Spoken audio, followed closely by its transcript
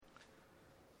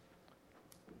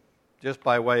Just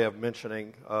by way of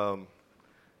mentioning,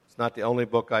 it's not the only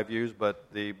book I've used, but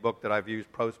the book that I've used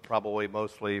probably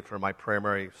mostly for my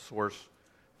primary source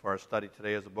for our study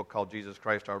today is a book called Jesus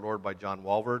Christ Our Lord by John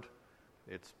Walvoord.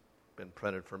 It's been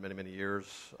printed for many, many years.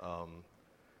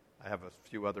 I have a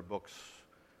few other books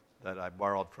that I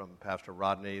borrowed from Pastor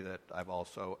Rodney that I've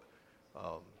also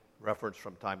referenced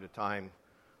from time to time.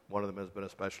 One of them has been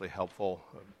especially helpful,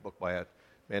 a book by a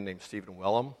man named Stephen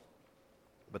Wellum.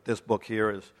 But this book here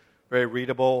is very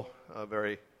readable,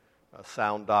 very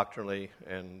sound doctrinally,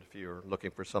 and if you're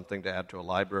looking for something to add to a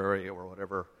library or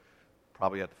whatever,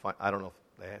 probably have to find, I don't know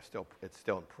if it's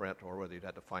still in print or whether you'd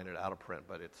have to find it out of print,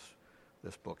 but it's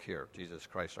this book here, Jesus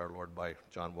Christ Our Lord by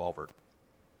John Walvoord.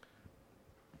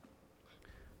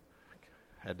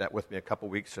 Had that with me a couple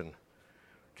weeks and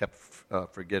kept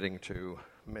forgetting to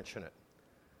mention it.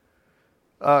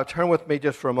 Turn with me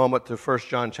just for a moment to 1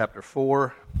 John chapter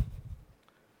 4.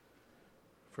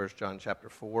 1 John chapter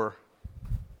 4.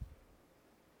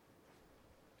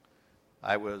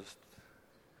 I was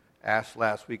asked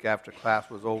last week after class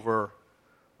was over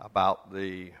about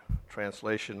the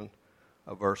translation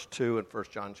of verse 2 in 1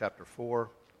 John chapter 4.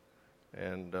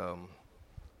 And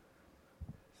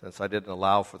since I didn't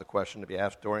allow for the question to be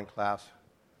asked during class,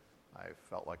 I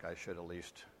felt like I should at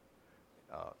least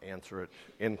answer it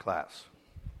in class.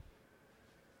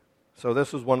 So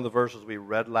this is one of the verses we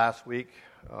read last week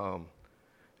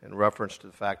in reference to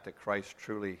the fact that Christ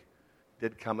truly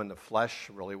did come in the flesh,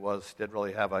 did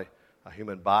really have a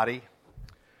human body.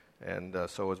 And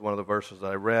so it was one of the verses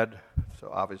that I read. So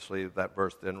obviously that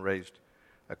verse then raised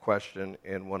a question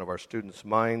in one of our students'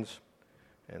 minds.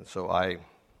 And so I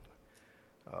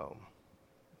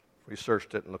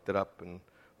researched it and looked it up and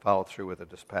followed through with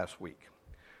it this past week.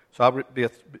 So I'll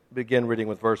begin reading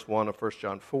with verse 1 of 1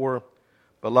 John 4.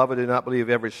 Beloved, do not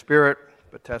believe every spirit,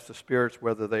 but test the spirits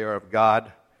whether they are of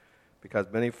God, because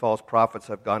many false prophets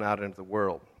have gone out into the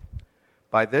world.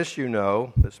 By this you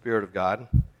know the Spirit of God.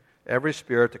 Every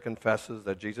spirit that confesses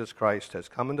that Jesus Christ has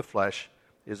come in the flesh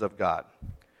is of God.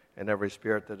 And every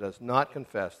spirit that does not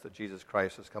confess that Jesus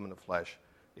Christ has come in the flesh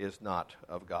is not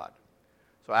of God.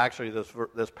 So actually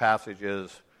this passage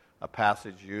is a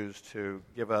passage used to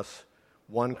give us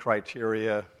one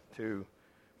criteria to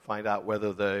find out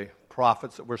whether the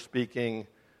prophets that were speaking,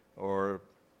 or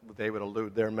they would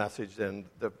allude their message and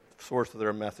the source of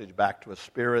their message back to a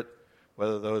spirit,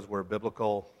 whether those were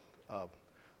biblical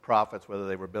prophets, whether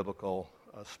they were biblical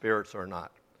spirits or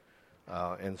not.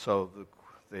 And so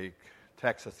the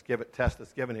test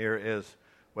that's given here is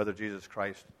whether Jesus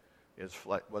Christ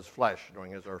was flesh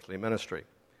during his earthly ministry.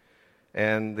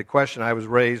 And the question I was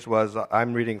raised was,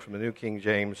 I'm reading from the New King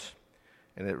James,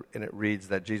 and it reads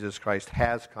that Jesus Christ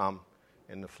has come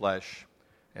in the flesh.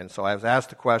 And so I was asked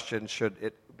the question, should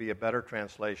it be a better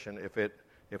translation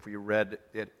if we read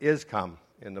it is come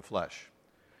in the flesh?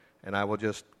 And I will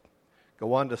just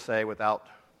go on to say, without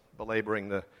belaboring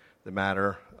the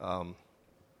matter,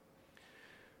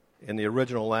 in the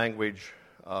original language,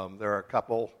 there are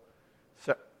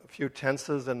a few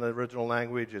tenses in the original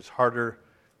language. It's harder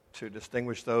to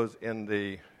distinguish those in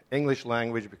the English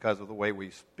language because of the way we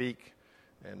speak,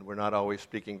 and we're not always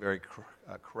speaking very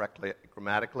correctly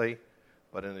grammatically,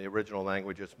 but in the original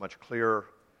language it's much clearer.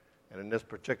 And in this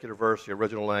particular verse, the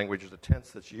original language, the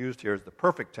tense that's used here is the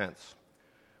perfect tense,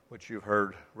 which you've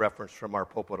heard referenced from our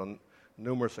pulpit on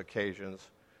numerous occasions.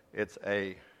 It's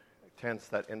a tense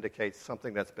that indicates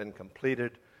something that's been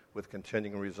completed with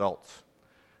continuing results.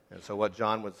 And so what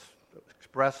John was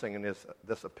expressing in this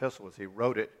epistle as he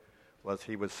wrote it was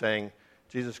he was saying,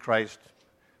 Jesus Christ,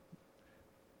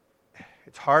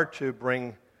 it's hard to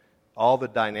bring all the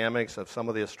dynamics of some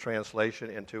of this translation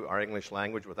into our English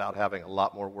language without having a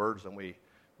lot more words than we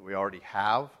already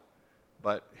have.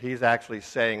 But he's actually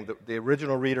saying that the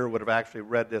original reader would have actually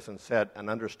read this and said and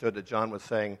understood that John was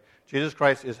saying, Jesus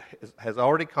Christ has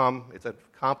already come. It's an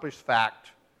accomplished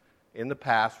fact in the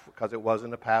past, because it was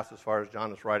in the past as far as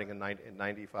John is writing in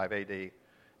 95 AD,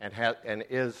 and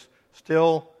is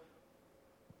still,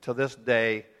 to this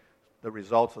day, the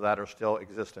results of that are still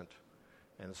existent.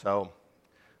 And so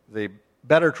the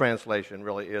better translation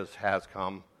really is has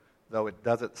come, though it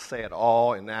doesn't say it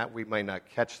all in that. We may not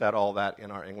catch all that in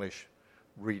our English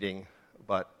reading,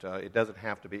 but it doesn't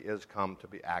have to be is come to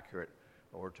be accurate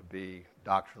or to be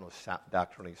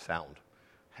doctrinally sound.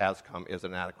 Has come is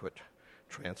an adequate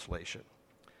translation.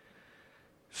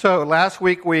 So last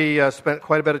week we spent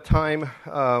quite a bit of time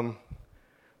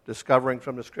discovering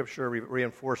from the Scripture,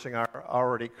 reinforcing our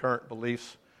already current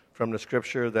beliefs from the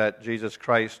Scripture that Jesus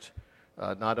Christ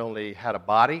not only had a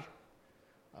body,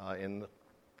 in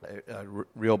a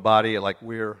real body like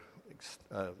we're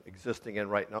existing in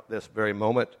right now, this very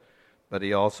moment, but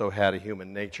he also had a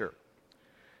human nature.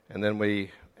 And then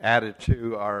we added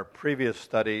to our previous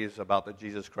studies about that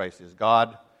Jesus Christ is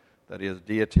God, that he is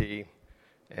deity,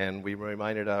 and we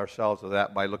reminded ourselves of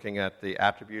that by looking at the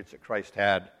attributes that Christ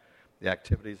had, the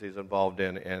activities he's involved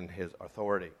in, and his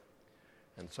authority.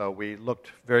 And so we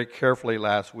looked very carefully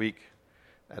last week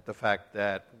at the fact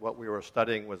that what we were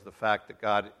studying was the fact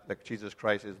that Jesus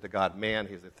Christ is the God-man,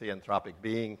 he's a theanthropic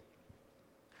being,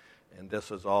 and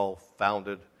this is all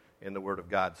founded in the Word of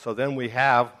God. So then we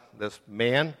have this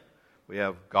man, we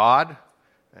have God,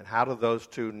 and how do those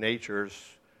two natures,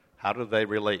 how do they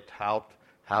relate? How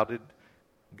did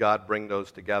God bring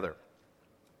those together?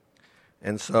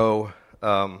 And so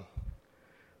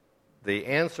the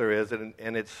answer is, and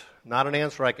it's not an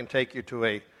answer I can take you to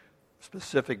a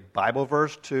specific Bible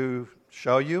verse to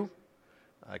show you.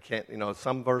 I can't,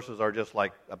 some verses are just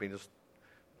like, just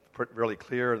really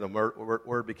clear. The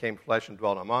Word became flesh and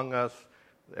dwelt among us.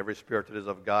 Every spirit that is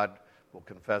of God will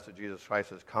confess that Jesus Christ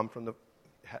has come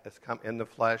in the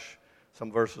flesh. Some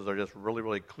verses are just really,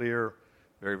 really clear,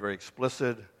 very, very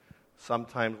explicit.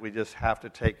 Sometimes we just have to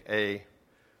take a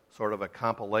sort of a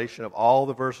compilation of all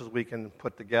the verses we can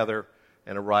put together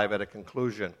and arrive at a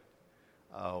conclusion.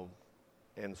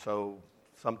 And so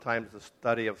sometimes the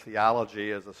study of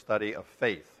theology is a study of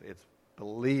faith. It's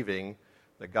believing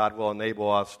that God will enable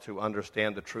us to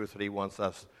understand the truth that he wants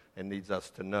us and needs us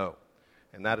to know.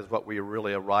 And that is what we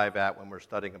really arrive at when we're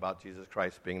studying about Jesus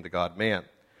Christ being the God-man.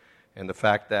 And the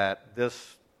fact that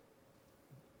this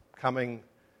coming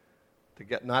to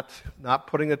get, not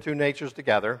putting the two natures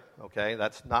together, okay,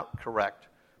 that's not correct,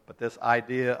 but this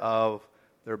idea of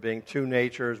there being two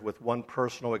natures with one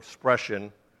personal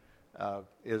expression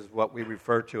is what we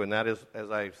refer to, and that is, as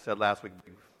I said last week,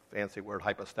 fancy word,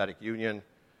 hypostatic union,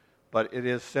 but it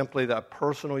is simply that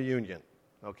personal union,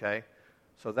 okay?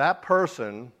 So that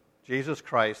person, Jesus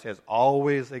Christ, has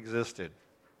always existed,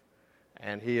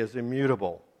 and he is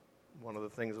immutable, one of the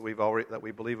things that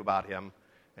we believe about him.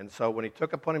 And so when he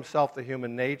took upon himself the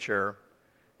human nature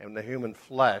and the human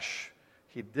flesh,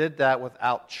 he did that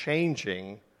without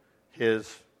changing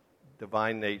his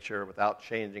divine nature, without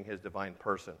changing his divine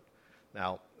person.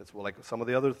 Now, it's like some of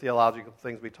the other theological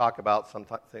things we talk about,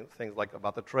 sometimes things like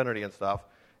about the Trinity and stuff,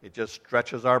 it just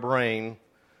stretches our brain,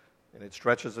 and it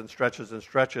stretches and stretches and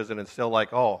stretches, and it's still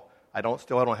like, I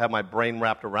don't have my brain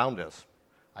wrapped around this.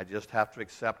 I just have to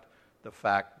accept the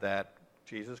fact that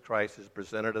Jesus Christ is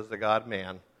presented as the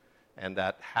God-man, and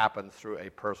that happens through a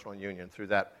personal union, through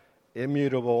that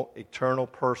immutable, eternal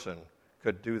person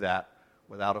could do that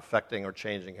without affecting or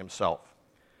changing himself.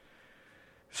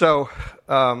 So,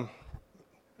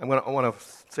 I want to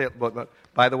say it, but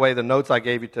by the way, the notes I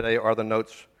gave you today are the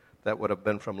notes that would have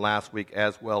been from last week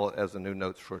as well as the new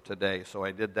notes for today. So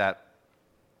I did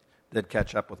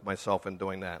catch up with myself in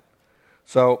doing that.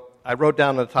 So I wrote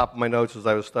down on the top of my notes as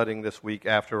I was studying this week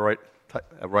after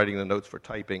writing the notes for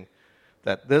typing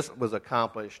that this was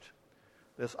accomplished,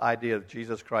 this idea of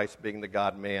Jesus Christ being the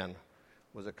God-man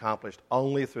was accomplished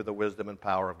only through the wisdom and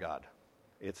power of God.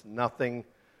 It's nothing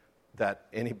that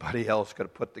anybody else could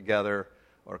have put together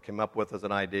or come up with as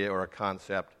an idea or a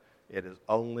concept. It is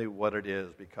only what it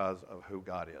is because of who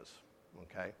God is,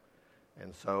 okay?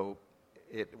 And so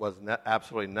it was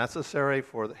absolutely necessary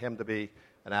for him to be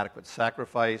an adequate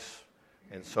sacrifice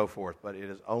and so forth, but it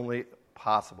is only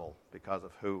possible because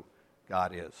of who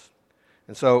God is.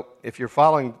 And so if you're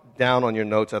following down on your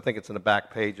notes, I think it's in the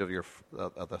back page of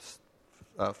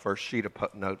the first sheet of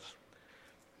notes.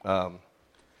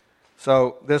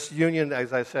 So this union,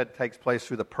 as I said, takes place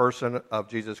through the person of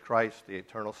Jesus Christ, the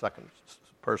eternal second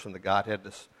person, the Godhead,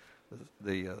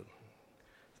 the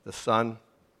Son.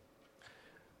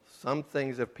 Some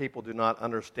things, if people do not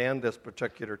understand this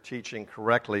particular teaching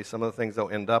correctly, some of the things they'll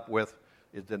end up with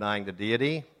is denying the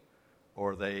deity,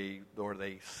 or they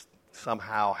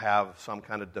somehow have some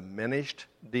kind of diminished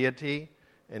deity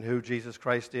in who Jesus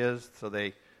Christ is. So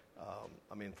they,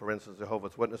 for instance,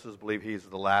 Jehovah's Witnesses believe he's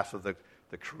the last of the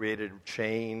created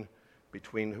chain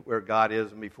between where God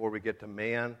is and before we get to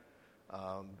man.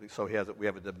 So we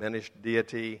have a diminished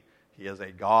deity. He is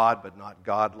a God, but not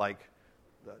God like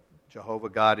the Jehovah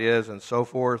God is, and so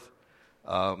forth.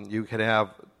 You can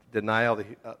have denial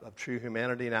of true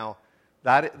humanity. Now,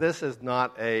 this is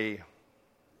not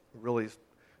really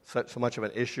so much of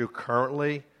an issue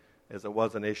currently as it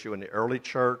was an issue in the early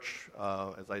church.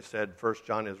 As I said, 1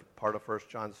 John is part of 1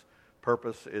 John's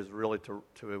purpose is really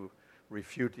to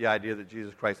refute the idea that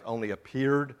Jesus Christ only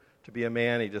appeared to be a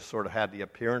man. He just sort of had the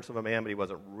appearance of a man, but he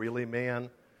wasn't really man.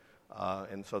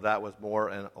 And so that was more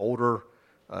an older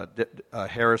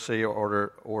heresy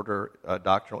or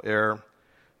doctrinal error.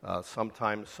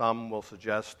 Sometimes some will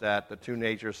suggest that the two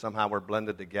natures somehow were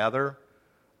blended together.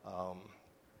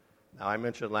 Now, I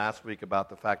mentioned last week about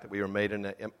the fact that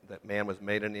that man was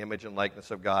made in the image and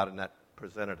likeness of God, and that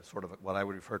presented a sort of what I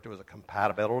would refer to as a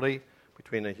compatibility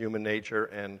between the human nature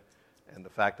and the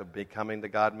fact of becoming the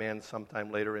God-man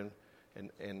sometime later.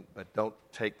 But don't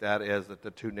take that as that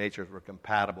the two natures were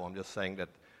compatible. I'm just saying that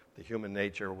the human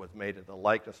nature was made in the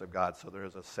likeness of God, so there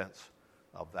is a sense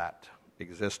of that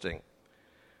existing.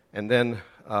 And then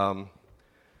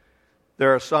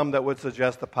there are some that would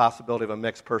suggest the possibility of a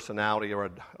mixed personality or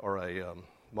a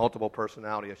multiple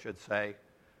personality, I should say.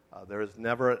 There is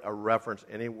never a reference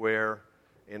anywhere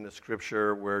in the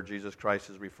Scripture where Jesus Christ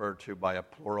is referred to by a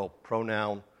plural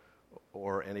pronoun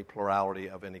or any plurality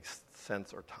of any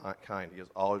sense or kind. He is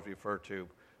always referred to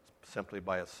simply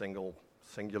by a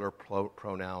singular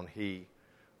pronoun, he,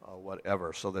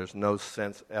 whatever. So there's no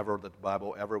sense ever that the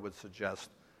Bible ever would suggest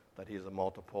that he's a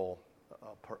multiple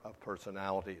of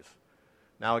personalities.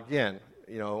 Now again,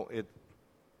 and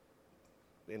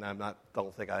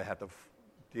don't think I have to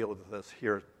deal with this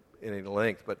here in any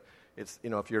length, but it's,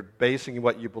 if you're basing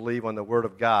what you believe on the Word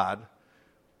of God,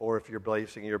 or if you're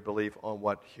basing your belief on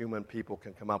what human people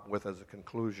can come up with as a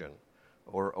conclusion,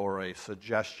 or a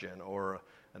suggestion, or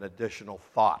an additional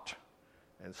thought.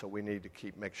 And so we need to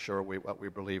make sure what we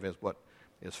believe is what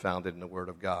is founded in the Word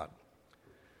of God.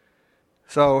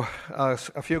 So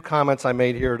a few comments I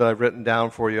made here that I've written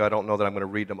down for you. I don't know that I'm going to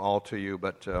read them all to you,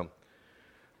 but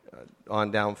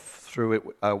on down through it,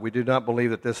 we do not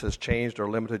believe that this has changed or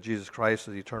limited Jesus Christ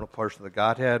as the eternal person of the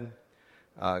Godhead.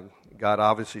 God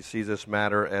obviously sees this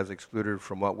matter as excluded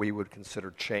from what we would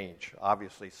consider change.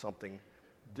 Obviously, something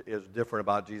is different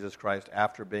about Jesus Christ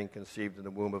after being conceived in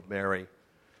the womb of Mary,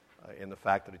 in the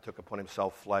fact that he took upon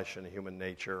himself flesh and human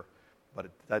nature. But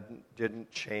that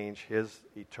didn't change his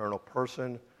eternal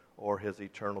person or his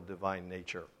eternal divine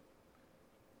nature.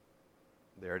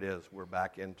 There it is. We're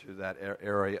back into that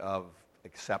area of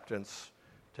acceptance,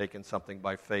 taking something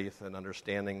by faith and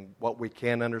understanding what we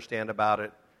can understand about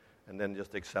it, and then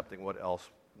just accepting what else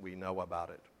we know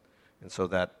about it. And so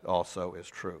that also is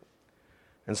true.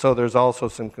 And so there's also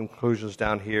some conclusions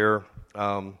down here.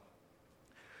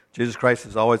 Jesus Christ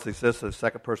has always existed as the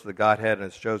second person of the Godhead and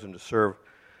has chosen to serve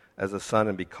as a son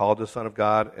and be called the Son of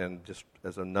God. And just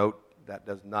as a note, that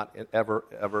does not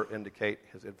ever indicate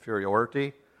his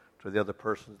inferiority to the other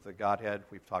persons of the Godhead.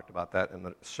 We've talked about that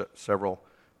in several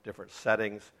different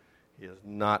settings. He is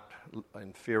not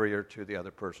inferior to the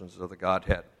other persons of the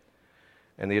Godhead.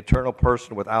 And the eternal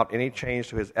person, without any change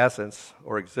to his essence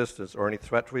or existence or any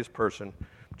threat to his person,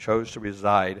 chose to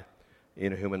reside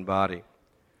in a human body.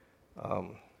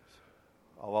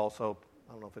 I'll also,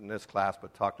 I don't know if in this class,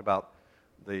 but talked about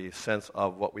the sense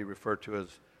of what we refer to as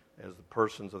the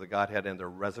persons of the Godhead and their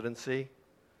residency.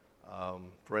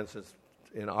 For instance,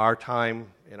 in our time,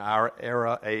 in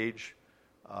our age,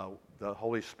 the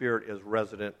Holy Spirit is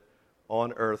resident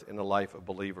on earth in the life of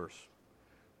believers.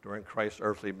 During Christ's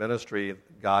earthly ministry,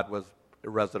 God was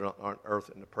resident on earth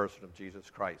in the person of Jesus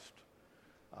Christ.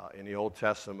 In the Old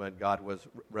Testament, God was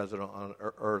resident on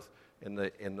earth in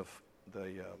the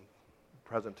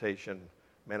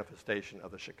manifestation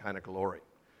of the Shekinah glory.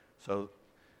 So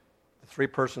the three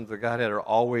persons of the Godhead are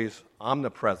always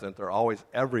omnipresent. They're always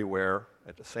everywhere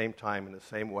at the same time in the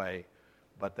same way,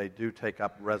 but they do take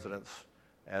up residence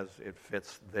as it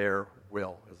fits their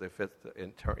will, as they fit the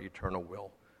eternal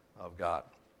will of God.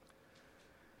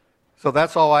 So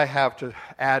that's all I have to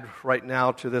add right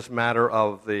now to this matter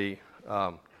of the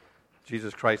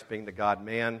Jesus Christ being the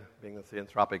God-man, being the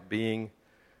theanthropic being.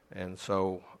 And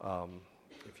so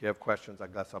if you have questions, I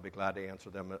guess I'll be glad to answer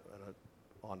them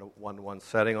on a one-to-one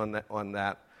setting on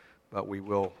that. But we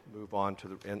will move on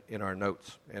to in our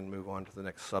notes and move on to the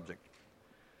next subject.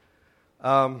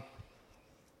 One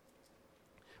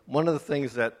of the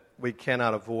things that we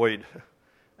cannot avoid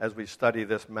as we study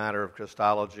this matter of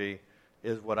Christology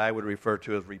is what I would refer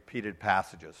to as repeated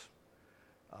passages.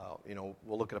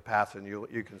 We'll look at a passage and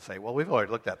you can say, well, we've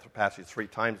already looked at the passage 3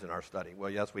 times in our study. Well,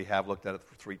 yes, we have looked at it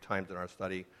 3 times in our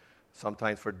study,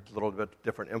 sometimes for a little bit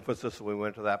different emphasis when we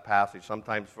went to that passage,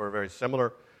 sometimes for a very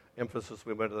similar emphasis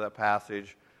we went to that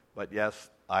passage. But yes,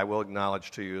 I will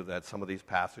acknowledge to you that some of these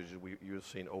passages you've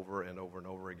seen over and over and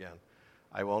over again.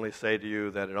 I will only say to you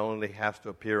that it only has to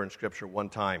appear in Scripture one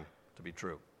time to be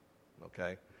true,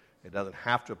 okay? It doesn't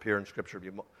have to appear in Scripture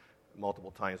to be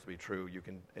multiple times to be true. You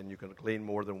can glean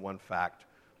more than one fact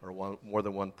or more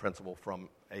than one principle from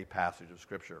a passage of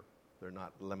Scripture. They're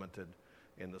not limited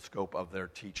in the scope of their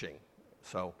teaching.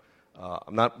 So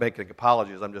I'm not making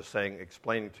apologies. I'm just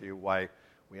explaining to you why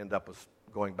we end up with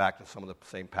going back to some of the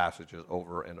same passages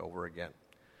over and over again.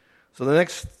 So the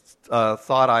next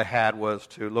thought I had was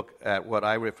to look at what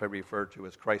I refer to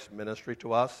as Christ's ministry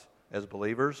to us as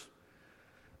believers.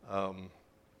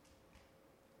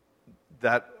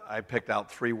 That I picked out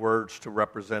 3 words to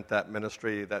represent that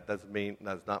ministry. That does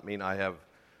not mean I am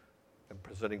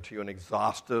presenting to you an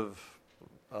exhaustive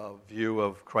view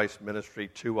of Christ's ministry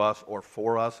to us or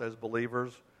for us as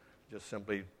believers. Just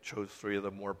simply chose 3 of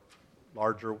the more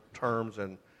larger terms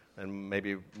and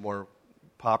maybe more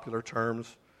popular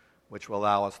terms, which will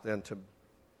allow us then to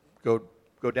go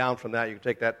down from that. You can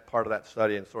take that part of that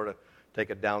study and sort of take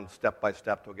it down step by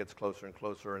step till it gets closer and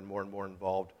closer and more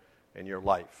involved in your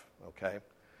life, okay?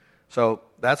 So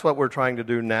that's what we're trying to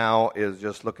do now, is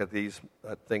just look at these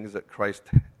things that Christ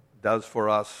does for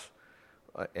us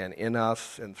and in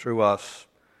us and through us.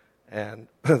 And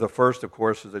the first, of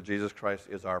course, is that Jesus Christ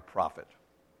is our prophet.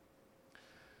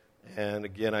 And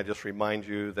again, I just remind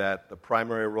you that the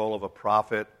primary role of a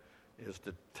prophet is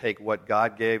to take what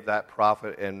God gave that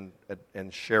prophet and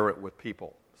share it with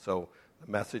people. So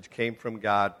the message came from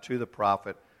God to the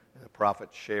prophet, and the prophet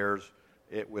shares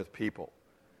it with people.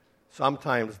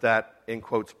 Sometimes that, in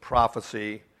quotes,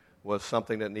 prophecy was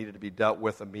something that needed to be dealt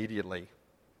with immediately.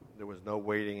 There was no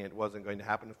waiting. It wasn't going to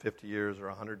happen in 50 years or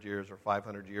 100 years or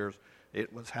 500 years.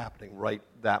 It was happening right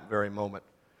that very moment.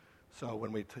 So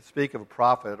when we speak of a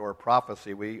prophet or a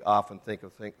prophecy, we often think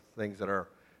of things that are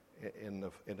in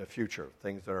the future,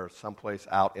 things that are someplace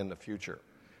out in the future.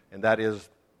 And that is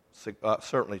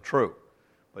certainly true.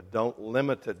 But don't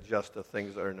limit it just to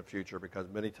things that are in the future, because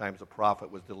many times a prophet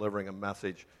was delivering a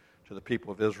message to the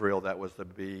people of Israel that was to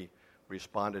be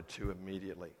responded to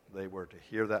immediately. They were to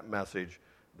hear that message,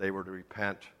 they were to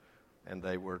repent, and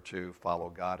they were to follow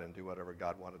God and do whatever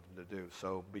God wanted them to do.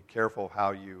 So be careful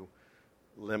how you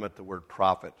limit the word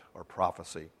prophet or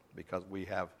prophecy, because we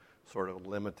have sort of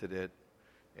limited it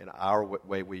in our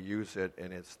way we use it,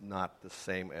 and it's not the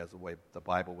same as the way the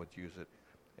Bible would use it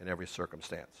in every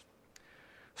circumstance.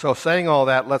 So saying all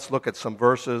that, let's look at some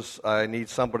verses. I need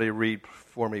somebody to read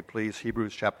for me, please,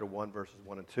 Hebrews chapter 1, verses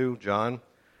 1 and 2. John,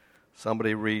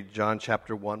 somebody read John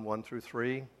chapter 1, 1 through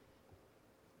 3.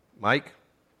 Mike?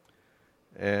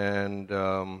 And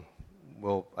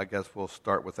I guess we'll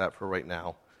start with that for right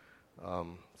now.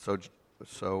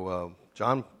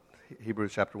 John,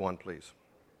 Hebrews chapter 1, please.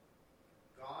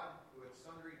 God, who at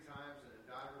sundry times and in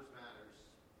divers manners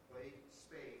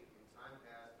spake in time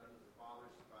past unto the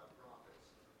fathers by the prophets,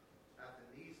 hath in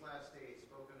these last days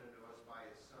spoken unto us by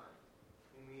his Son,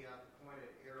 whom he hath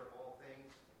appointed heir of all things,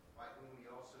 by whom he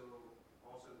also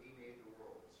he made the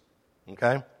worlds.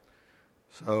 Okay.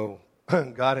 So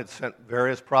God had sent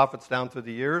various prophets down through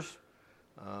the years.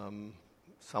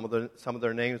 Some of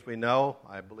their names we know.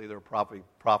 I believe there were probably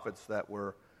prophets that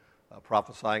were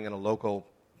prophesying in a local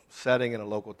setting, in a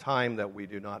local time, that we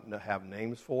do not have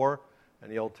names for in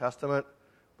the Old Testament.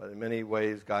 But in many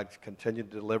ways, God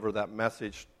continued to deliver that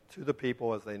message to the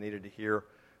people as they needed to hear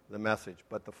the message.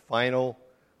 But the final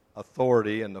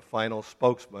authority and the final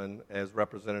spokesman, as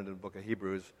represented in the book of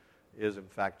Hebrews, is in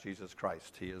fact Jesus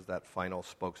Christ. He is that final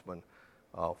spokesman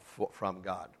from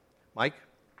God. Mike?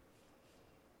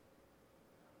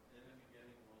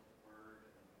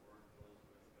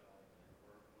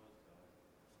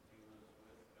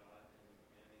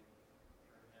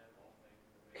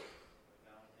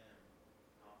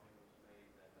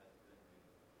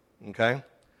 Okay?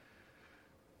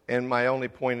 And my only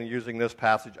point in using this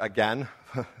passage again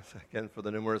for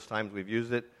the numerous times we've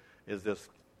used it, is this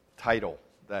title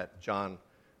that John,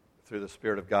 through the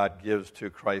Spirit of God, gives to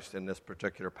Christ in this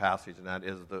particular passage, and that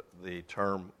is the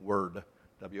term Word,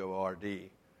 W-O-R-D,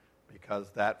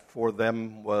 because that for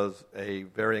them was a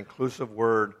very inclusive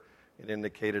word. It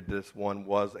indicated this one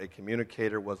was a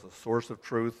communicator, was a source of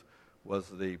truth, was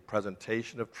the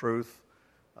presentation of truth,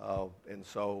 and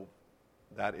so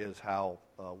that is how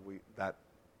that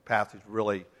passage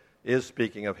really is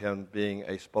speaking of him being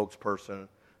a spokesperson,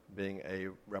 being a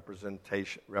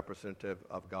representative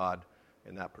of God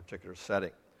in that particular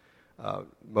setting.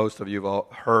 Most of you have all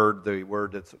heard the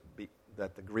word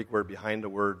that the Greek word behind the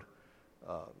word,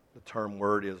 the term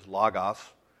word, is logos.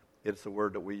 It's the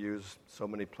word that we use so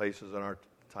many places in our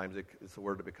times. It's the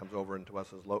word that becomes over into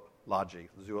us as logi,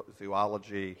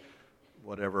 zoology,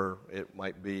 whatever it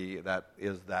might be. That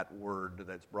is that word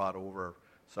that's brought over.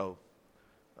 So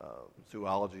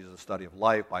zoology is the study of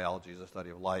life. Biology is the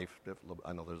study of life.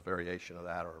 I know there's variation of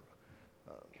that,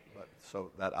 but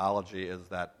so that ology is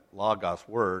that logos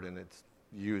word, and it's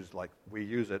used like we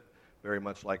use it, very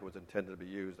much like it was intended to be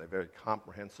used. A very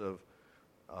comprehensive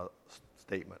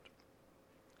statement.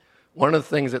 One of the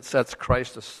things that sets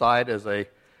Christ aside as a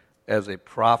as a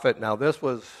prophet. Now, this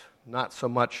was not so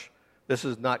much, this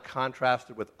is not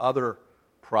contrasted with other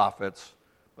prophets,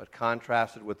 but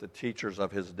contrasted with the teachers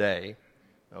of his day.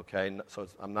 Okay, so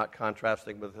I'm not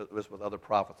contrasting this with other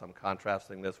prophets. I'm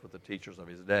contrasting this with the teachers of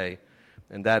his day.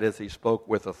 And that is, he spoke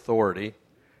with authority.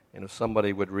 And if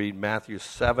somebody would read Matthew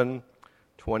 7,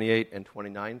 28 and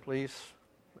 29, please.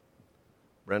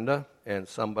 Brenda. And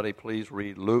somebody please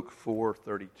read Luke 4,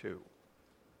 32.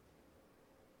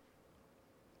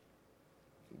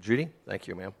 Judy? Thank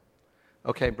you, ma'am.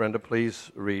 Okay, Brenda,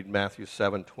 please read Matthew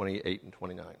 7, 28 and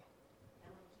 29.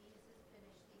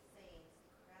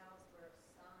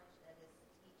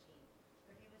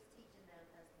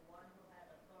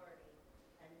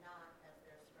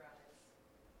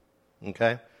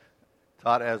 Okay?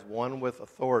 Taught as one with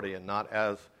authority and not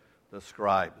as the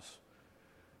scribes.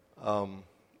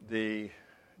 The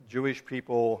Jewish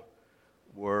people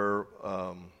were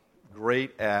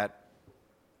great at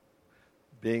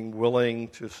being willing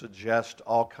to suggest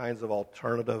all kinds of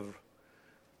alternative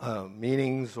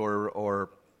meanings or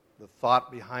the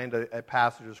thought behind a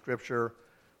passage of Scripture,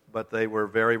 but they were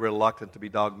very reluctant to be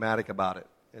dogmatic about it.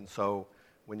 And so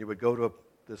when you would go to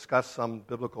discuss some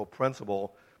biblical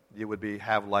principle, you would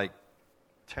have like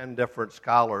 10 different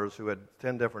scholars who had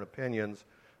 10 different opinions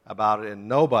about it, and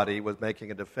nobody was making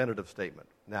a definitive statement.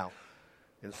 Now,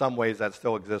 in some ways that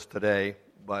still exists today,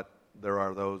 but there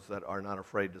are those that are not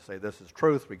afraid to say this is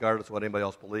truth, regardless of what anybody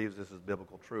else believes, this is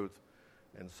biblical truth.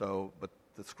 And so, but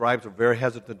the scribes were very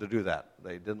hesitant to do that.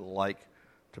 They didn't like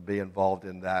to be involved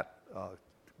in that,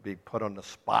 be put on the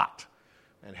spot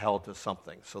and held to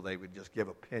something. So they would just give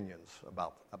opinions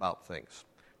about things.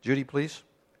 Judy, please.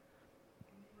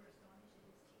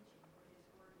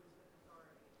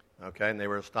 Okay, and they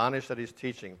were astonished at his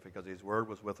teaching because his word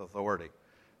was with authority.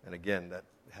 And again, that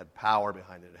had power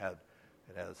behind it. It had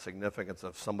a significance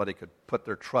of somebody could put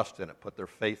their trust in it, put their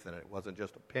faith in it. It wasn't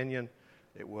just opinion.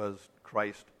 It was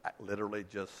Christ literally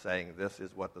just saying, this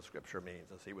is what the Scripture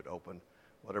means. As he would open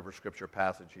whatever Scripture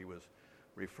passage he was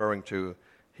referring to,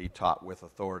 he taught with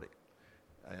authority.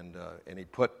 And he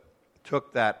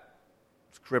took that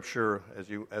Scripture,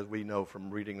 as we know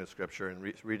from reading the Scripture and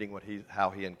reading how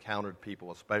he encountered people,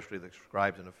 especially the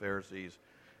scribes and the Pharisees,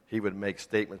 he would make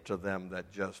statements to them that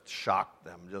just shocked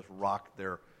them, just rocked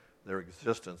their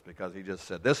existence, because he just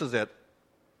said, this is it,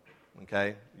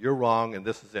 okay? You're wrong, and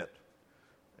this is it.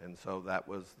 And so that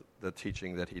was the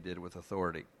teaching that he did with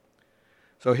authority.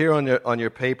 So here on your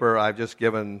paper, I've just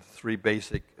given three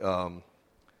basic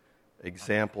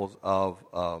examples of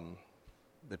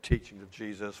the teaching of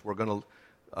Jesus. We're going to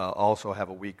also have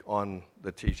a week on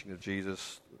the teaching of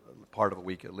Jesus, part of a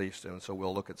week at least, and so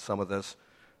we'll look at some of this.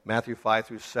 Matthew 5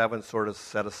 through 7 sort of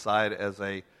set aside as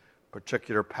a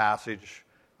particular passage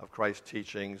of Christ's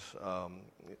teachings,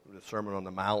 the Sermon on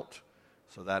the Mount.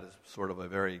 So that is sort of a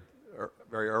very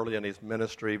early in his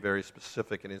ministry, very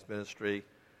specific in his ministry.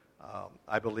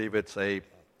 I believe it's a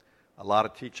lot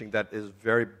of teaching that is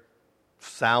very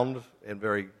sound and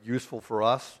very useful for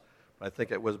us. I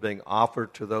think it was being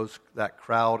offered to that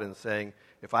crowd and saying,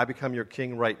 if I become your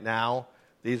king right now,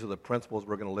 these are the principles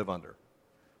we're going to live under.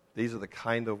 These are the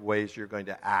kind of ways you're going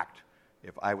to act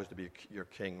if I was to be your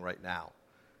king right now.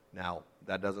 Now,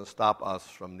 that doesn't stop us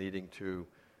from needing to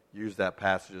use that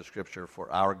passage of Scripture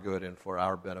for our good and for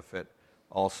our benefit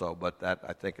also, but that,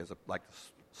 I think, is like the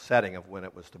setting of when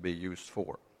it was to be used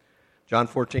for. John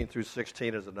 14 through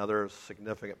 16 is another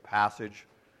significant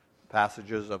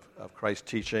passages of Christ's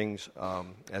teachings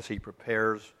as he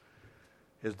prepares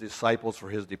his disciples for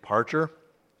his departure.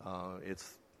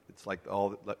 It's like a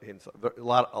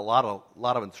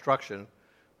lot of instruction,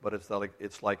 but it's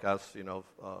like us,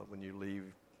 when you leave.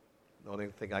 The only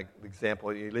thing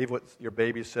example, you leave with your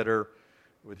babysitter,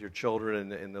 with your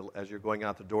children, and as you're going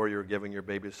out the door, you're giving your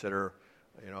babysitter,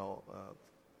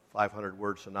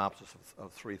 500-word synopsis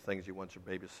of three things you want your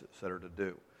babysitter to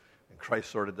do. And Christ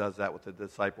sort of does that with the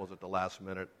disciples at the last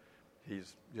minute.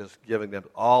 He's just giving them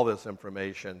all this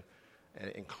information. And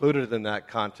included in that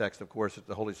context, of course, that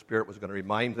the Holy Spirit was going to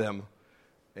remind them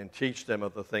and teach them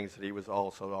of the things that he was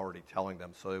also already telling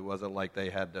them. So it wasn't like they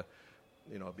had to,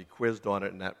 be quizzed on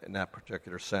it in that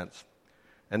particular sense.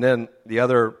 And then the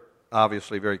other,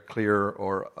 obviously, very clear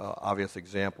or obvious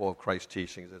example of Christ's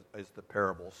teachings is the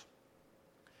parables,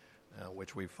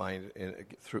 which we find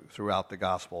throughout the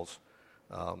Gospels.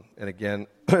 And again,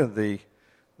 the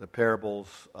parables,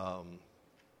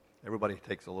 everybody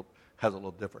has a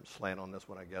little different slant on this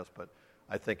one, I guess, but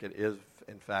I think it is,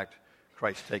 in fact,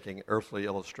 Christ taking earthly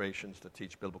illustrations to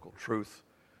teach biblical truth.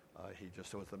 He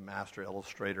just was the master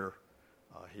illustrator.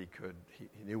 He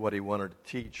knew what he wanted to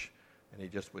teach, and he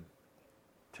just would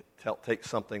take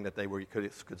something that you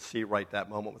could see right that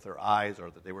moment with their eyes, or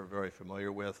that they were very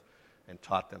familiar with, and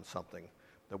taught them something.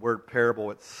 The word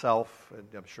parable itself, and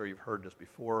I'm sure you've heard this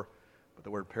before, but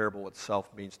the word parable itself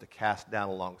means to cast down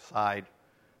alongside.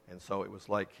 And so it was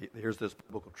like, here's this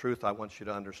biblical truth I want you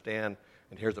to understand,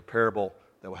 and here's a parable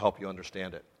that will help you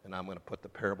understand it. And I'm going to put the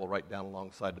parable right down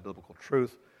alongside the biblical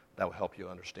truth that will help you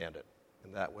understand it.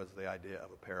 And that was the idea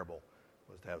of a parable,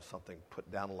 was to have something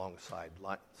put down alongside,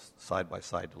 side by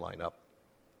side to line up.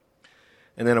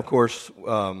 And then, of course,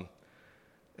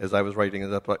 as I was writing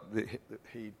it up,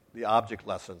 the object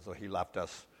lessons that he left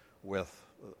us with,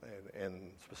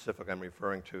 and specific I'm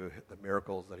referring to the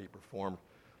miracles that he performed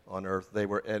on earth. They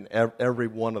were, and every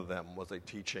one of them was a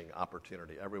teaching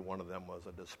opportunity. Every one of them was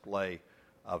a display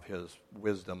of his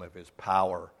wisdom, of his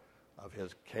power, of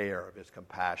his care, of his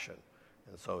compassion.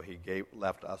 And so he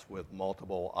left us with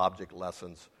multiple object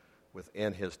lessons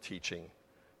within his teaching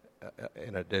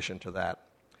in addition to that.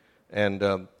 And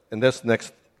the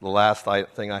last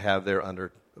thing I have there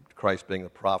under Christ being the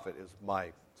prophet is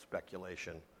my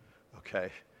speculation,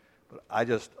 okay? But I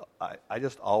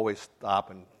just always stop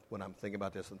and when I'm thinking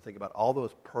about this and think about all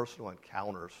those personal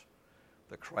encounters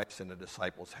that Christ and the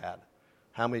disciples had.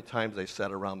 How many times they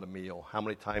sat around the meal, how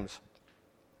many times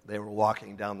they were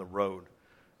walking down the road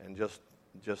and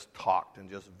just talked and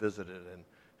just visited,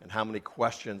 and how many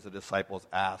questions the disciples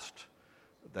asked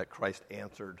that Christ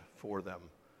answered for them.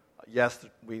 Yes,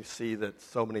 we see that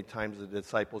so many times the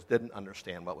disciples didn't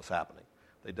understand what was happening.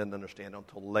 They didn't understand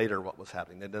until later what was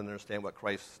happening. They didn't understand what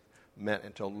Christ meant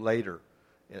until later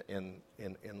in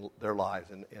their lives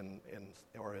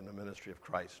or in the ministry of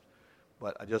Christ.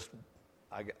 But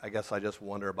I guess I just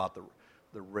wonder about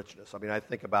the richness. I mean, I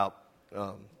think about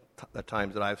the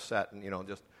times that I've sat and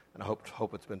and I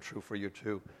hope it's been true for you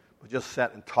too. But just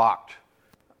sat and talked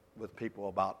with people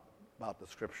about the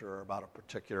Scripture or about a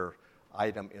particular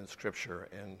item in Scripture,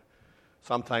 and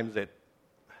sometimes it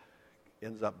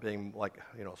ends up being like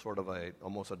sort of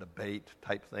almost a debate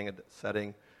type thing, a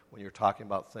setting when you're talking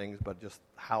about things. But just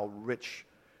how rich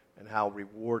and how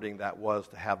rewarding that was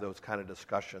to have those kind of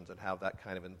discussions and have that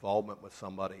kind of involvement with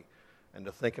somebody, and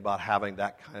to think about having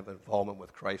that kind of involvement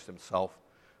with Christ himself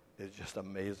is just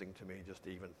amazing to me, just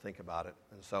to even think about it.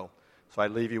 And so I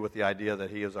leave you with the idea that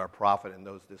he is our prophet, and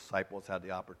those disciples had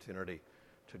the opportunity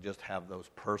to just have those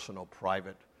personal,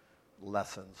 private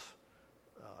lessons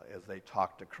as they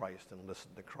talked to Christ and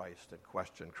listened to Christ and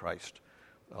questioned Christ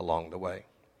along the way.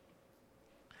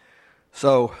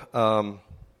 So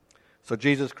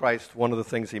Jesus Christ, one of the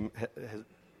things he has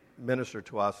ministered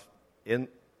to us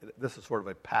this is sort of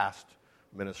a past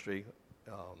ministry,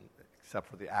 except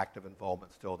for the active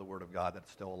involvement still of the Word of God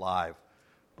that's still alive,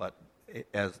 but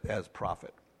as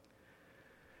prophet.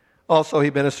 Also,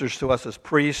 he ministers to us as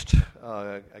priest.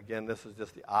 Again, this is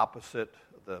just the opposite.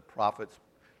 The prophets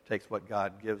takes what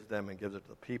God gives them and gives it to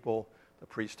the people. The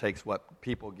priest takes what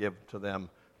people give to them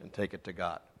and take it to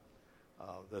God.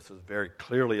 This is very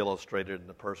clearly illustrated in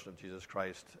the person of Jesus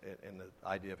Christ, in the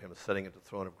idea of him sitting at the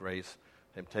throne of grace,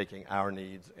 him taking our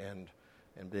needs and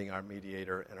being our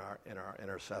mediator and our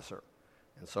intercessor.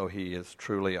 And so he is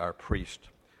truly our priest.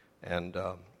 And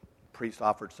priest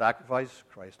offered sacrifice.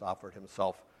 Christ offered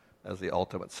himself as the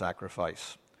ultimate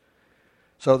sacrifice.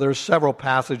 So there's several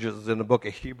passages in the book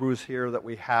of Hebrews here that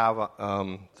we have.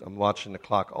 I'm watching the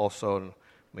clock also, and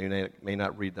may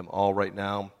not read them all right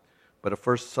now. But if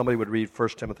first somebody would read 1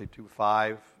 Timothy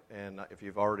 2:5, and if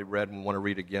you've already read and want to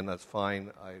read again, that's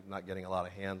fine. I'm not getting a lot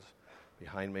of hands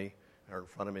behind me, or in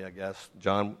front of me, I guess.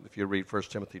 John, if you read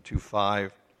 1 Timothy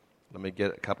 2:5, let me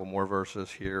get a couple more verses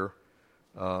here.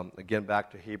 Again, back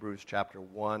to Hebrews chapter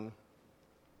 1.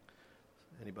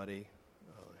 Anybody?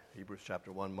 Hebrews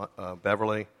chapter 1,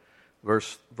 Beverly.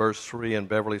 Verse 3, and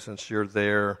Beverly, since you're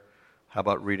there, how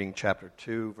about reading chapter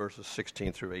 2, verses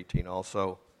 16 through 18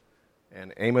 also?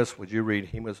 And Amos, would you read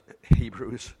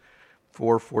Hebrews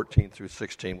 4, 14 through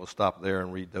 16? We'll stop there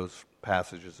and read those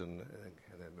passages and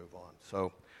then move on.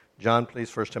 So, John, please,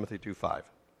 1 Timothy 2:5.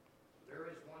 There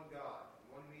is one God,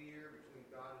 one mediator between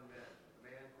God and men, the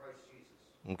man Christ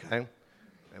Jesus. Okay.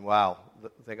 And wow,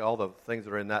 think all the things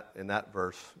that are in that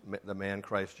verse, the man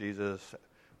Christ Jesus,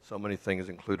 so many things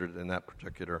included in that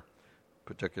particular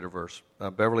verse.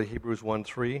 Beverly, Hebrews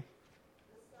 1:3.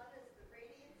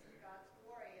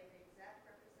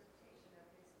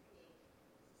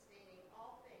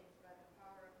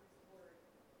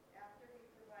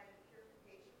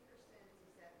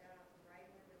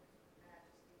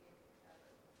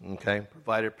 Okay,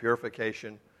 provided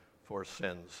purification for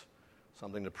sins,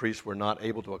 something the priests were not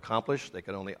able to accomplish. They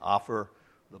could only offer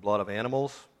the blood of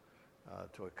animals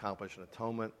to accomplish an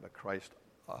atonement, but Christ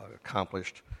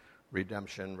accomplished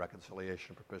redemption,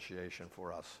 reconciliation, propitiation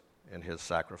for us in his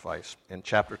sacrifice. In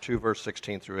chapter 2, verse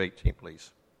 16 through 18,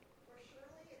 please. For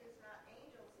surely it is not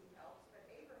angels he helps, but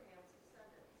Abraham's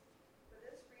descendants. For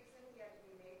this reason he had to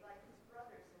be made like his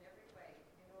brothers in every way,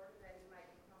 in order that he might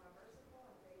become a merciful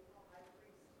and faithful high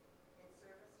priest in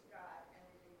service to God, and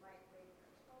that he might make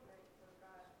atonement for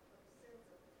God for the sins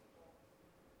of the people.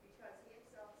 Because he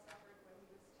himself suffered when he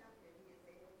was tempted, he is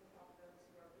able to help those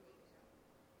who are being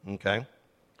tempted. Okay.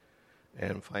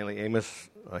 And finally,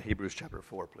 Amos, Hebrews chapter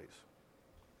 4, please.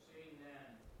 Seeing then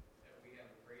that we have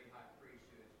a great high priest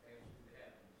who has passed through the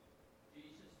heavens,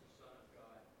 Jesus the Son of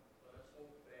God, let us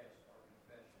hold fast our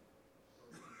confession. For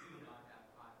we do not have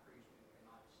a high priest who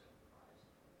cannot sympathize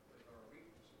with our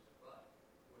weaknesses, but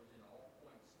who is in all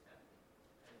points tempted,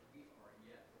 as we are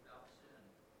yet without sin.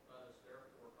 Let us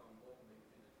therefore come boldly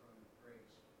to the throne of grace,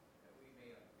 that we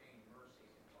may obtain mercy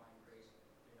and find grace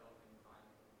to help in time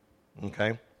of need.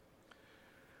 Okay.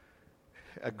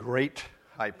 A great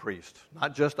high priest.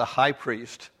 Not just a high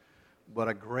priest, but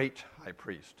a great high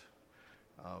priest.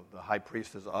 The high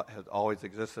priest has always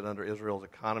existed under Israel's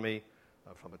economy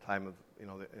from the time of,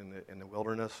 in the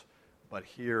wilderness. But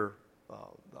here,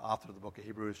 the author of the book of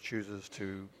Hebrews chooses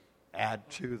to add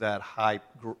to that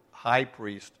high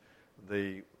priest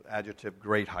the adjective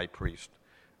great high priest.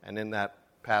 And in that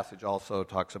passage also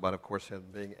talks about, of course, him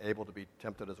being able to be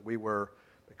tempted as we were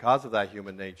because of that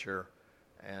human nature.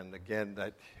 And again,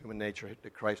 that human nature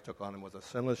that Christ took on him was a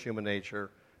sinless human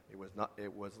nature.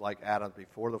 It was like Adam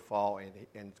before the fall,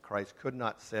 and Christ could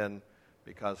not sin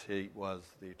because he was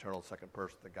the eternal second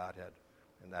person of the Godhead.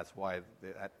 And that's why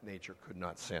that nature could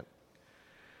not sin.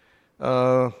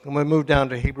 I'm going to move down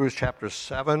to Hebrews chapter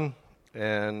 7,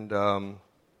 and I'm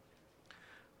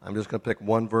just going to pick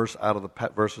one verse out of the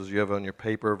verses you have on your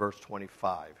paper, verse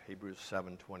 25. Hebrews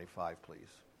 7:25, please.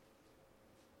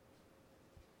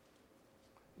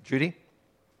 Judy,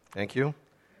 thank you.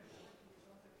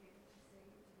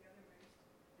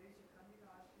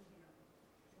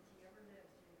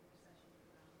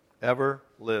 Ever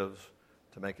lives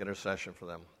to make intercession for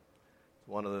them. It's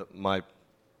one of my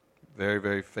very,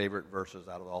 very favorite verses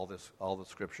out of all the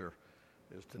scripture,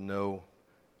 is to know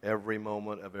every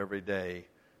moment of every day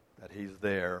that he's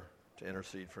there to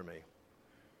intercede for me.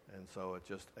 And so it's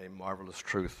just a marvelous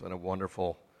truth and a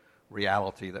wonderful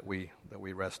reality that we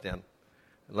rest in.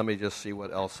 Let me just see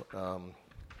what else.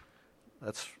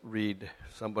 Let's read.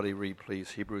 Somebody read,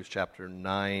 please, Hebrews chapter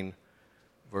 9,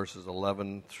 verses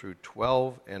 11 through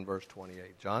 12, and verse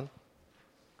 28. John?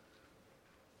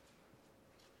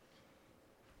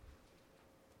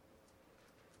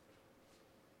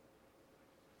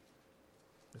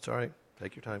 It's all right.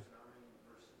 Take your time.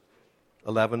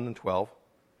 11 and 12.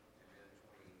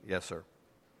 Yes, sir.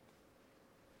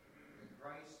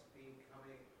 Christ being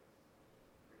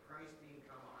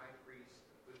come a high priest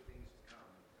of good things to come,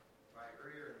 by a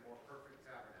greater and more perfect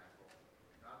tabernacle,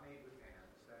 not made with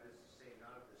hands, that is to say,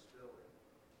 not of this building,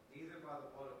 neither by the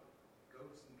blood of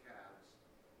goats and calves,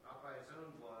 not by his own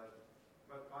blood,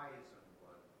 but by his own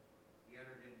blood. He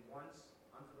entered in once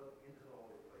into the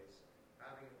holy place,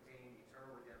 having obtained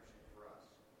eternal redemption for us.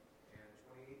 And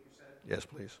 28, you said? Yes,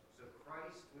 please. So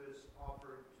Christ was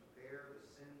offered to bear the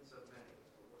sins of many,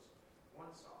 or was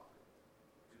once offered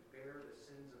to bear the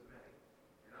sins of many.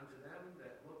 And unto them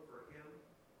that look for him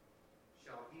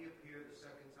shall he appear the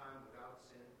second time without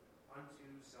sin unto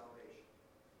salvation.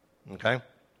 Okay.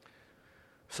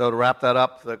 So to wrap that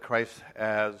up, that Christ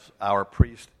as our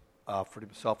priest offered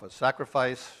himself as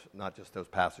sacrifice, not just those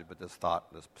passages, but this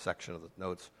thought, this section of the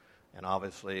notes, and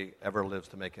obviously ever lives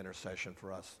to make intercession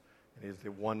for us. And he's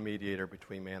the one mediator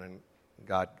between man and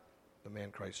God, the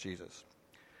man Christ Jesus.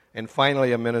 And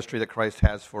finally, a ministry that Christ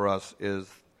has for us is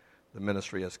the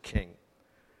ministry as king.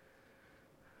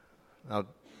 Now,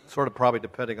 sort of probably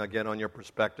depending, again, on your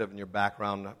perspective and your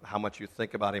background, how much you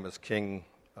think about him as king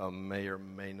may or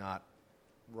may not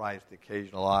rise to the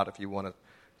occasion a lot. If you want to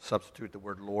substitute the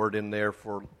word Lord in there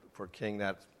for king,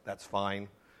 that's fine.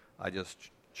 I just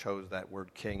chose that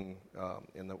word king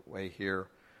in the way here.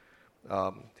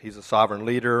 He's a sovereign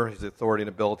leader. He's the authority and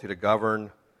ability to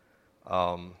govern.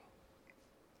 And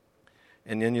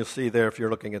then you'll see there, if you're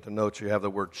looking at the notes, you have the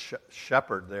word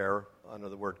shepherd there under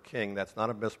the word king. That's not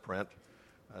a misprint.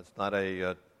 It's not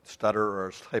a stutter or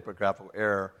a typographical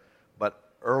error.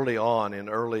 But early on, in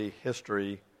early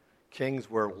history, kings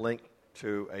were linked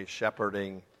to a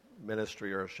shepherding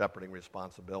ministry or a shepherding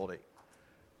responsibility.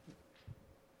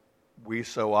 We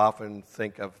so often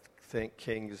think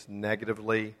kings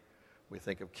negatively. We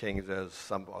think of kings as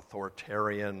some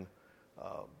authoritarian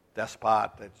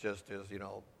despot that just is,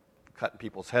 cutting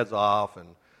people's heads off and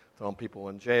throwing people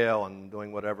in jail and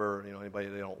doing whatever, anybody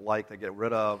they don't like, they get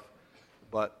rid of.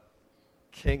 But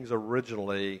kings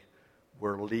originally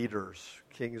were leaders.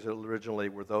 Kings originally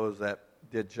were those that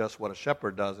did just what a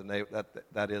shepherd does, and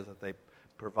that is that they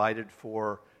provided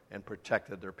for and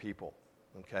protected their people.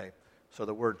 Okay? So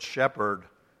the word shepherd,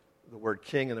 the word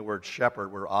king and the word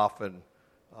shepherd were often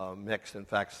mixed. In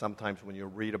fact, sometimes when you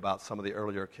read about some of the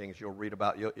earlier kings,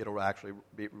 it'll actually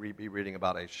be reading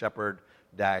about a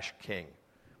shepherd-king.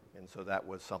 And so that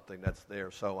was something that's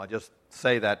there. So I just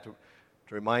say that to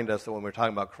remind us that when we're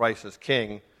talking about Christ as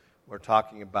king, we're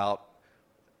talking about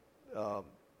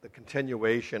the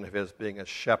continuation of his being a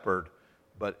shepherd,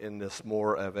 but in this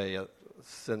more of a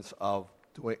sense of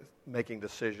making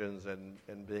decisions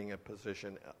and being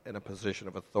in a position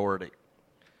of authority.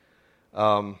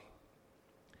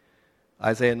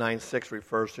 Isaiah 9:6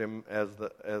 refers to him as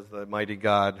the mighty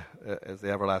God, as the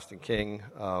everlasting King.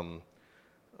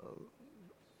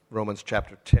 Romans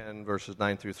chapter 10, verses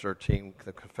 9 through 13,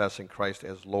 confessing Christ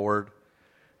as Lord.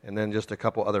 And then just a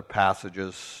couple other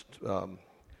passages.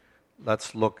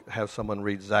 Let's have someone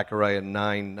read Zechariah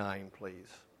 9:9, please.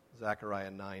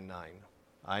 Zechariah 9:9.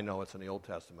 I know it's in the Old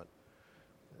Testament.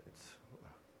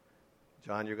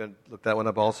 John, you're going to look that one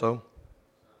up also?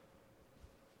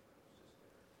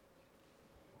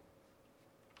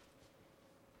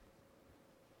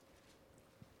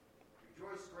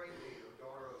 Rejoice greatly, O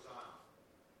daughter of Zion.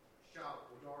 Shout,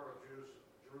 O daughter of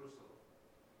Jerusalem.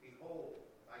 Behold,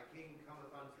 thy king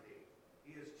cometh unto thee.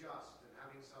 He is just and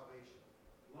having salvation,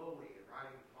 lowly and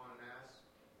riding upon an ass,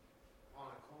 upon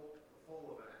a colt, the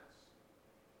foal of an ass.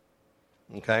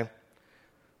 Okay.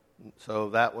 So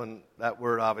that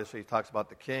word obviously talks about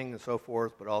the king and so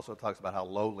forth, but also talks about how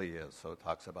lowly he is. So it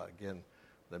talks about, again,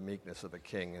 the meekness of a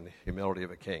king and the humility of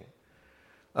a king.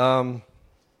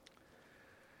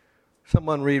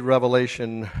 Someone read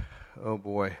Revelation, oh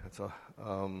boy,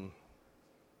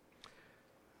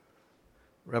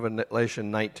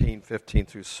 Revelation 19:15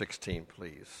 through 16,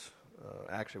 please.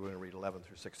 Actually, we're going to read 11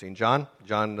 through 16. John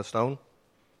the Stone?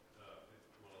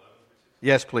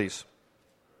 Yes, please.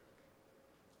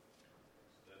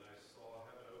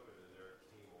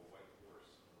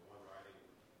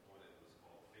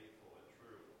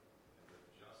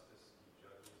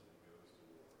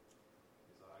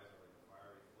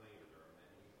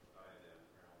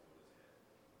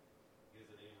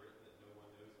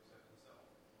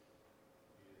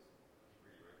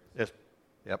 Yes.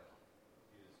 Yep.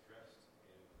 He is dressed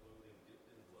in clothing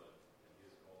dipped in blood, and he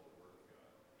is called the Word of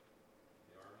God.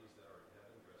 The armies that are in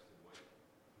heaven dressed in white,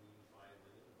 clean, fine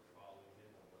linen, were following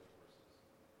him on white horses.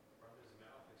 From his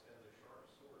mouth extends a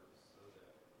sharp sword, so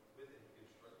that with it he can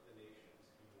strike the nations.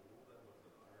 He will rule them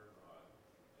with an iron rod,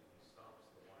 and he stomps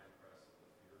the winepress of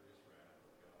the furious wrath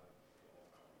of God, the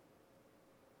All-Powerful.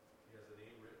 He has a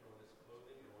name written on his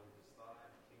clothing and on his thigh,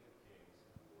 King of Kings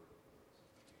and Lord of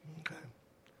Lords. Okay.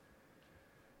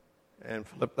 And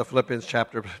the Philippians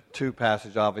chapter 2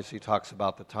 passage obviously talks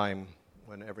about the time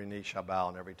when every knee shall bow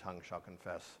and every tongue shall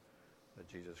confess that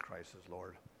Jesus Christ is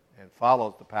Lord. And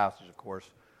follows the passage, of course,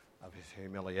 of his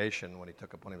humiliation when he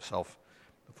took upon himself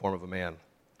the form of a man,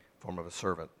 form of a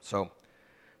servant. So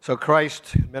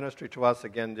Christ's ministry to us,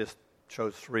 again, just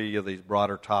shows three of these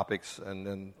broader topics, and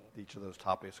then each of those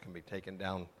topics can be taken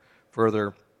down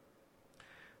further.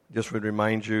 Just would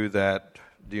remind you that,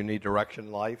 do you need direction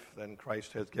in life? Then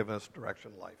Christ has given us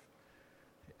direction in life.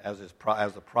 As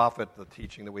the prophet, the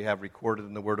teaching that we have recorded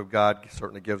in the Word of God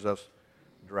certainly gives us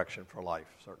direction for life.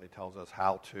 Certainly tells us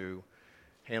how to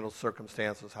handle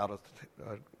circumstances, how to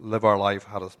live our life,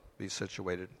 how to be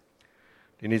situated.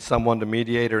 Do you need someone to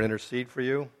mediate or intercede for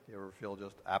you? You ever feel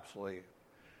just absolutely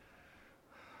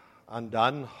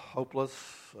undone, hopeless,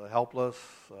 helpless,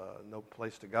 no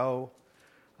place to go?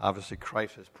 Obviously,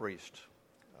 Christ as priest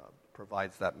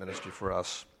provides that ministry for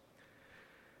us.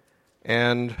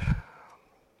 And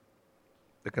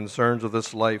the concerns of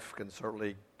this life can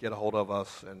certainly get a hold of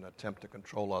us and attempt to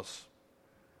control us.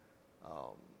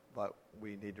 But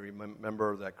we need to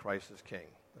remember that Christ is King,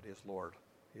 that he is Lord.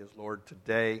 He is Lord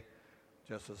today,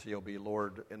 just as he'll be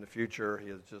Lord in the future. He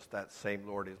is just that same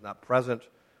Lord. He is not present,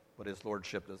 but his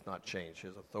lordship does not change.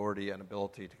 His authority and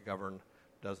ability to govern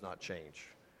does not change.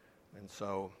 And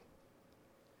so,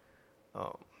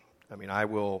 I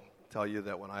will tell you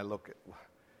that when I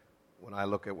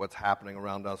look at what's happening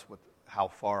around us, with how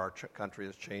far our country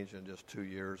has changed in just 2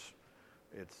 years,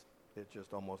 it's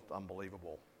just almost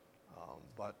unbelievable.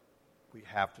 But we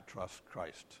have to trust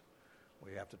Christ.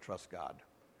 We have to trust God.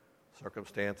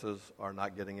 Circumstances are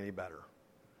not getting any better,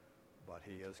 but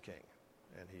he is King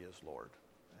and he is Lord,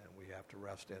 and we have to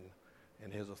rest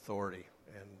in his authority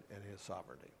and his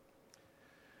sovereignty.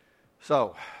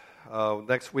 So,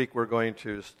 next week we're going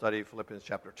to study Philippians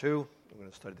chapter 2. We're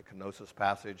going to study the kenosis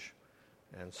passage,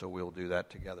 and so we'll do that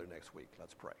together next week.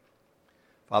 Let's pray.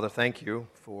 Father, thank you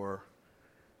for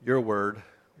your word.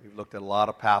 We've looked at a lot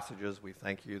of passages. We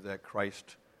thank you that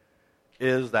Christ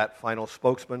is that final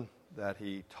spokesman, that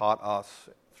he taught us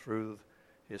through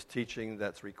his teaching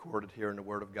that's recorded here in the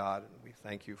Word of God. And we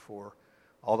thank you for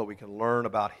all that we can learn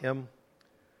about him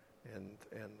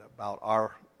and about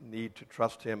our need to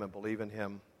trust him and believe in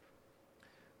him.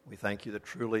 We thank you that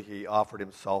truly he offered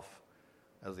himself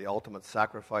as the ultimate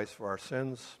sacrifice for our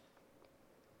sins,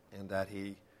 and that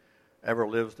he ever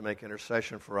lives to make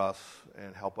intercession for us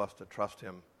and help us to trust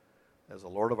him as the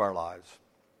Lord of our lives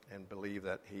and believe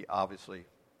that he obviously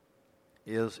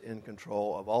is in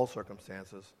control of all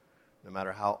circumstances, no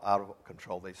matter how out of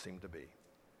control they seem to be.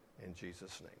 In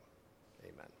Jesus'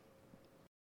 name, amen.